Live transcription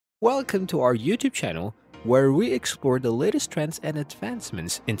Welcome to our YouTube channel where we explore the latest trends and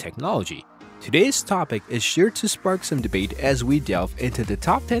advancements in technology. Today's topic is sure to spark some debate as we delve into the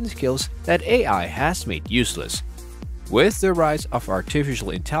top 10 skills that AI has made useless. With the rise of artificial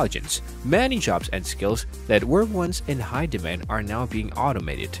intelligence, many jobs and skills that were once in high demand are now being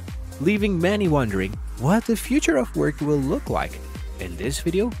automated, leaving many wondering what the future of work will look like. In this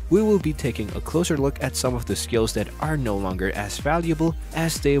video, we will be taking a closer look at some of the skills that are no longer as valuable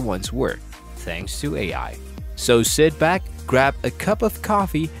as they once were, thanks to AI. So sit back, grab a cup of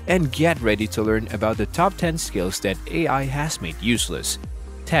coffee, and get ready to learn about the top 10 skills that AI has made useless.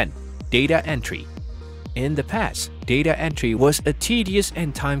 10. Data entry. In the past, data entry was a tedious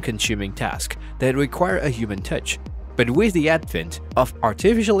and time-consuming task that required a human touch. But with the advent of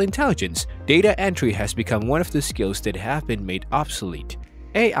artificial intelligence, data entry has become one of the skills that have been made obsolete.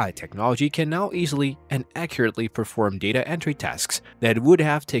 AI technology can now easily and accurately perform data entry tasks that would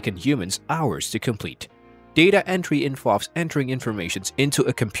have taken humans hours to complete. Data entry involves entering information into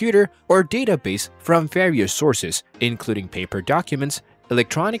a computer or database from various sources, including paper documents,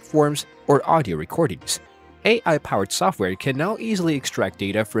 electronic forms, or audio recordings. AI-powered software can now easily extract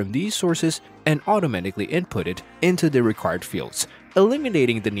data from these sources and automatically input it into the required fields,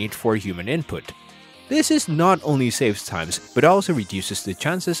 eliminating the need for human input. This not only saves time but also reduces the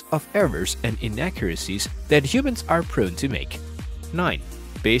chances of errors and inaccuracies that humans are prone to make. 9.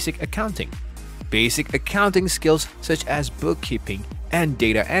 Basic accounting. Basic accounting skills such as bookkeeping and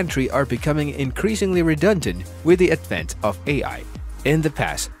data entry are becoming increasingly redundant with the advent of AI. In the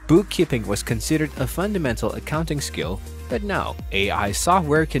past, bookkeeping was considered a fundamental accounting skill, but now AI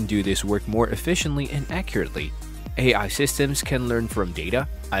software can do this work more efficiently and accurately. AI systems can learn from data,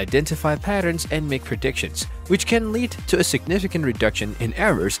 identify patterns, and make predictions, which can lead to a significant reduction in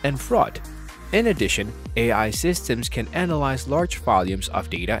errors and fraud. In addition, AI systems can analyze large volumes of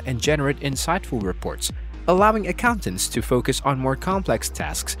data and generate insightful reports, allowing accountants to focus on more complex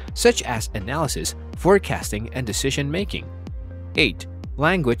tasks such as analysis, forecasting, and decision-making. 8.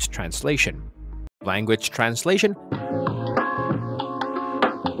 Language translation. Language translation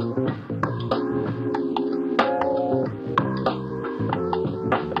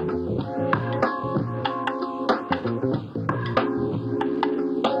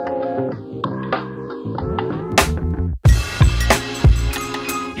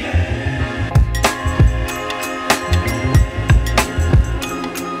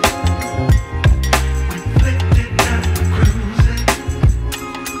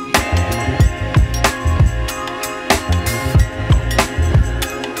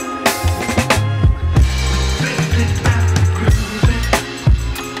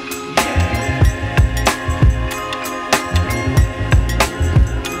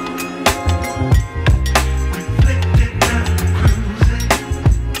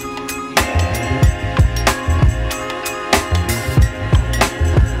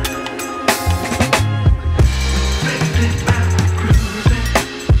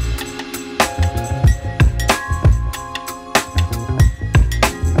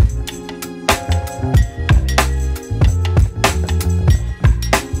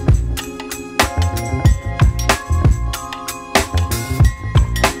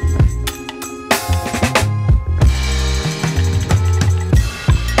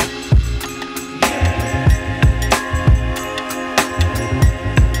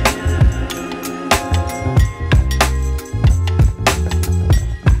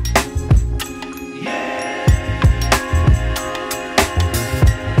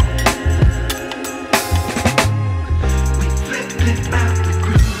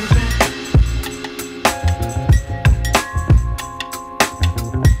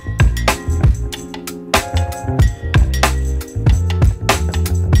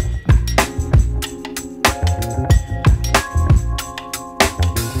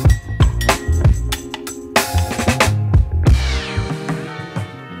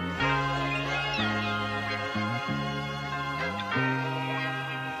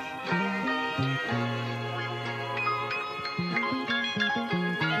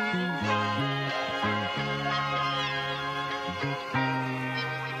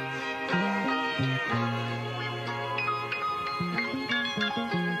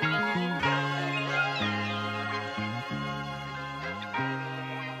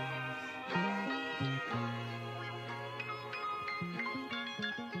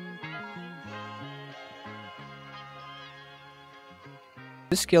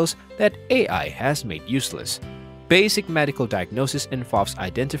skills that AI has made useless. Basic medical diagnosis involves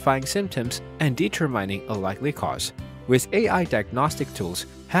identifying symptoms and determining a likely cause, with AI diagnostic tools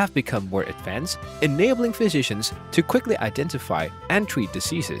have become more advanced, enabling physicians to quickly identify and treat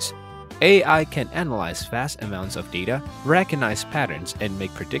diseases. AI can analyze vast amounts of data, recognize patterns, and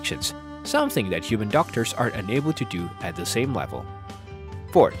make predictions, something that human doctors are unable to do at the same level.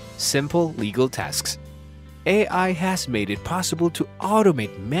 4. Simple legal tasks. AI has made it possible to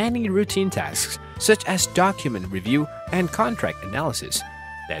automate many routine tasks, such as document review and contract analysis,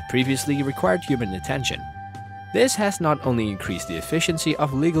 that previously required human attention. This has not only increased the efficiency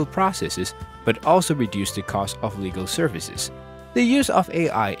of legal processes, but also reduced the cost of legal services. The use of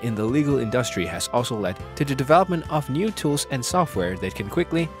AI in the legal industry has also led to the development of new tools and software that can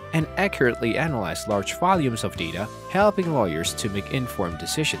quickly and accurately analyze large volumes of data, helping lawyers to make informed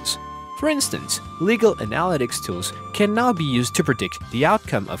decisions. For instance, legal analytics tools can now be used to predict the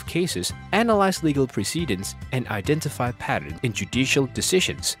outcome of cases, analyze legal precedents, and identify patterns in judicial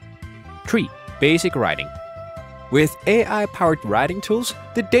decisions. 3. Basic writing. With AI-powered writing tools,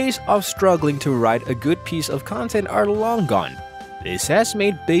 the days of struggling to write a good piece of content are long gone. This has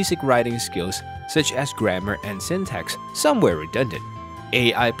made basic writing skills, such as grammar and syntax, somewhat redundant.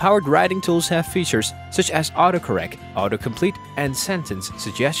 AI-powered writing tools have features such as autocorrect, autocomplete, and sentence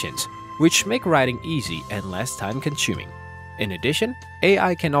suggestions, which make writing easy and less time-consuming. In addition,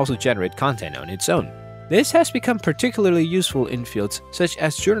 AI can also generate content on its own. This has become particularly useful in fields such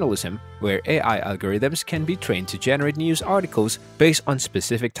as journalism, where AI algorithms can be trained to generate news articles based on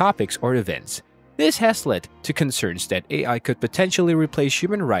specific topics or events. This has led to concerns that AI could potentially replace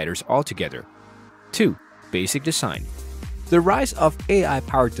human writers altogether. 2. Basic design. The rise of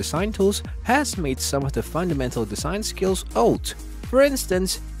AI-powered design tools has made some of the fundamental design skills old. For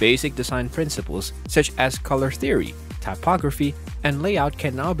instance, basic design principles such as color theory, typography, and layout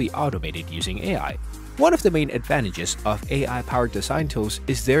can now be automated using AI. One of the main advantages of AI-powered design tools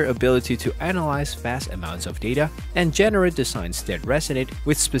is their ability to analyze vast amounts of data and generate designs that resonate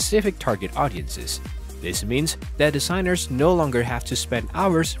with specific target audiences. This means that designers no longer have to spend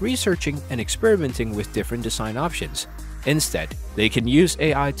hours researching and experimenting with different design options. Instead, they can use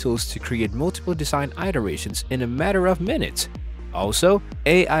AI tools to create multiple design iterations in a matter of minutes. Also,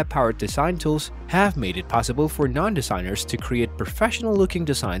 AI-powered design tools have made it possible for non-designers to create professional-looking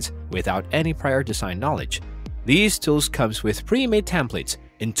designs without any prior design knowledge. These tools come with pre-made templates,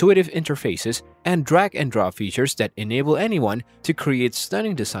 intuitive interfaces, and drag-and-drop features that enable anyone to create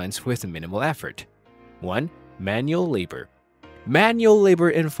stunning designs with minimal effort. 1. Manual labor. Manual labor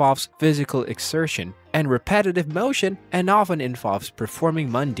involves physical exertion and repetitive motion and often involves performing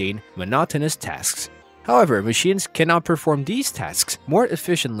mundane, monotonous tasks. However, machines can now perform these tasks more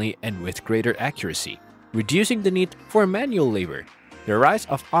efficiently and with greater accuracy, reducing the need for manual labor. The rise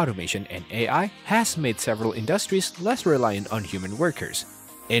of automation and AI has made several industries less reliant on human workers.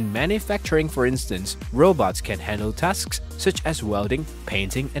 In manufacturing, for instance, robots can handle tasks such as welding,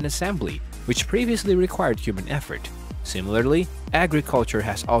 painting, and assembly, which previously required human effort. Similarly, agriculture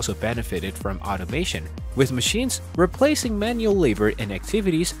has also benefited from automation, with machines replacing manual labor in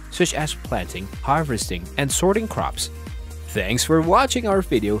activities such as planting, harvesting, and sorting crops. Thanks for watching our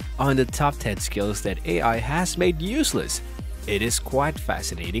video on the top 10 skills that AI has made useless. It is quite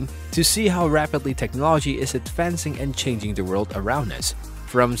fascinating to see how rapidly technology is advancing and changing the world around us.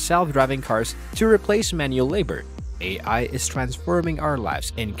 From self-driving cars to replace manual labor, AI is transforming our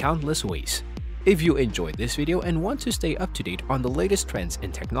lives in countless ways. If you enjoyed this video and want to stay up to date on the latest trends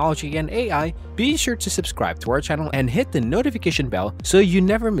in technology and AI, be sure to subscribe to our channel and hit the notification bell so you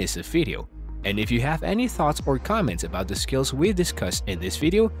never miss a video. And if you have any thoughts or comments about the skills we discussed in this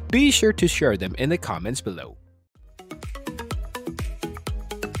video, be sure to share them in the comments below.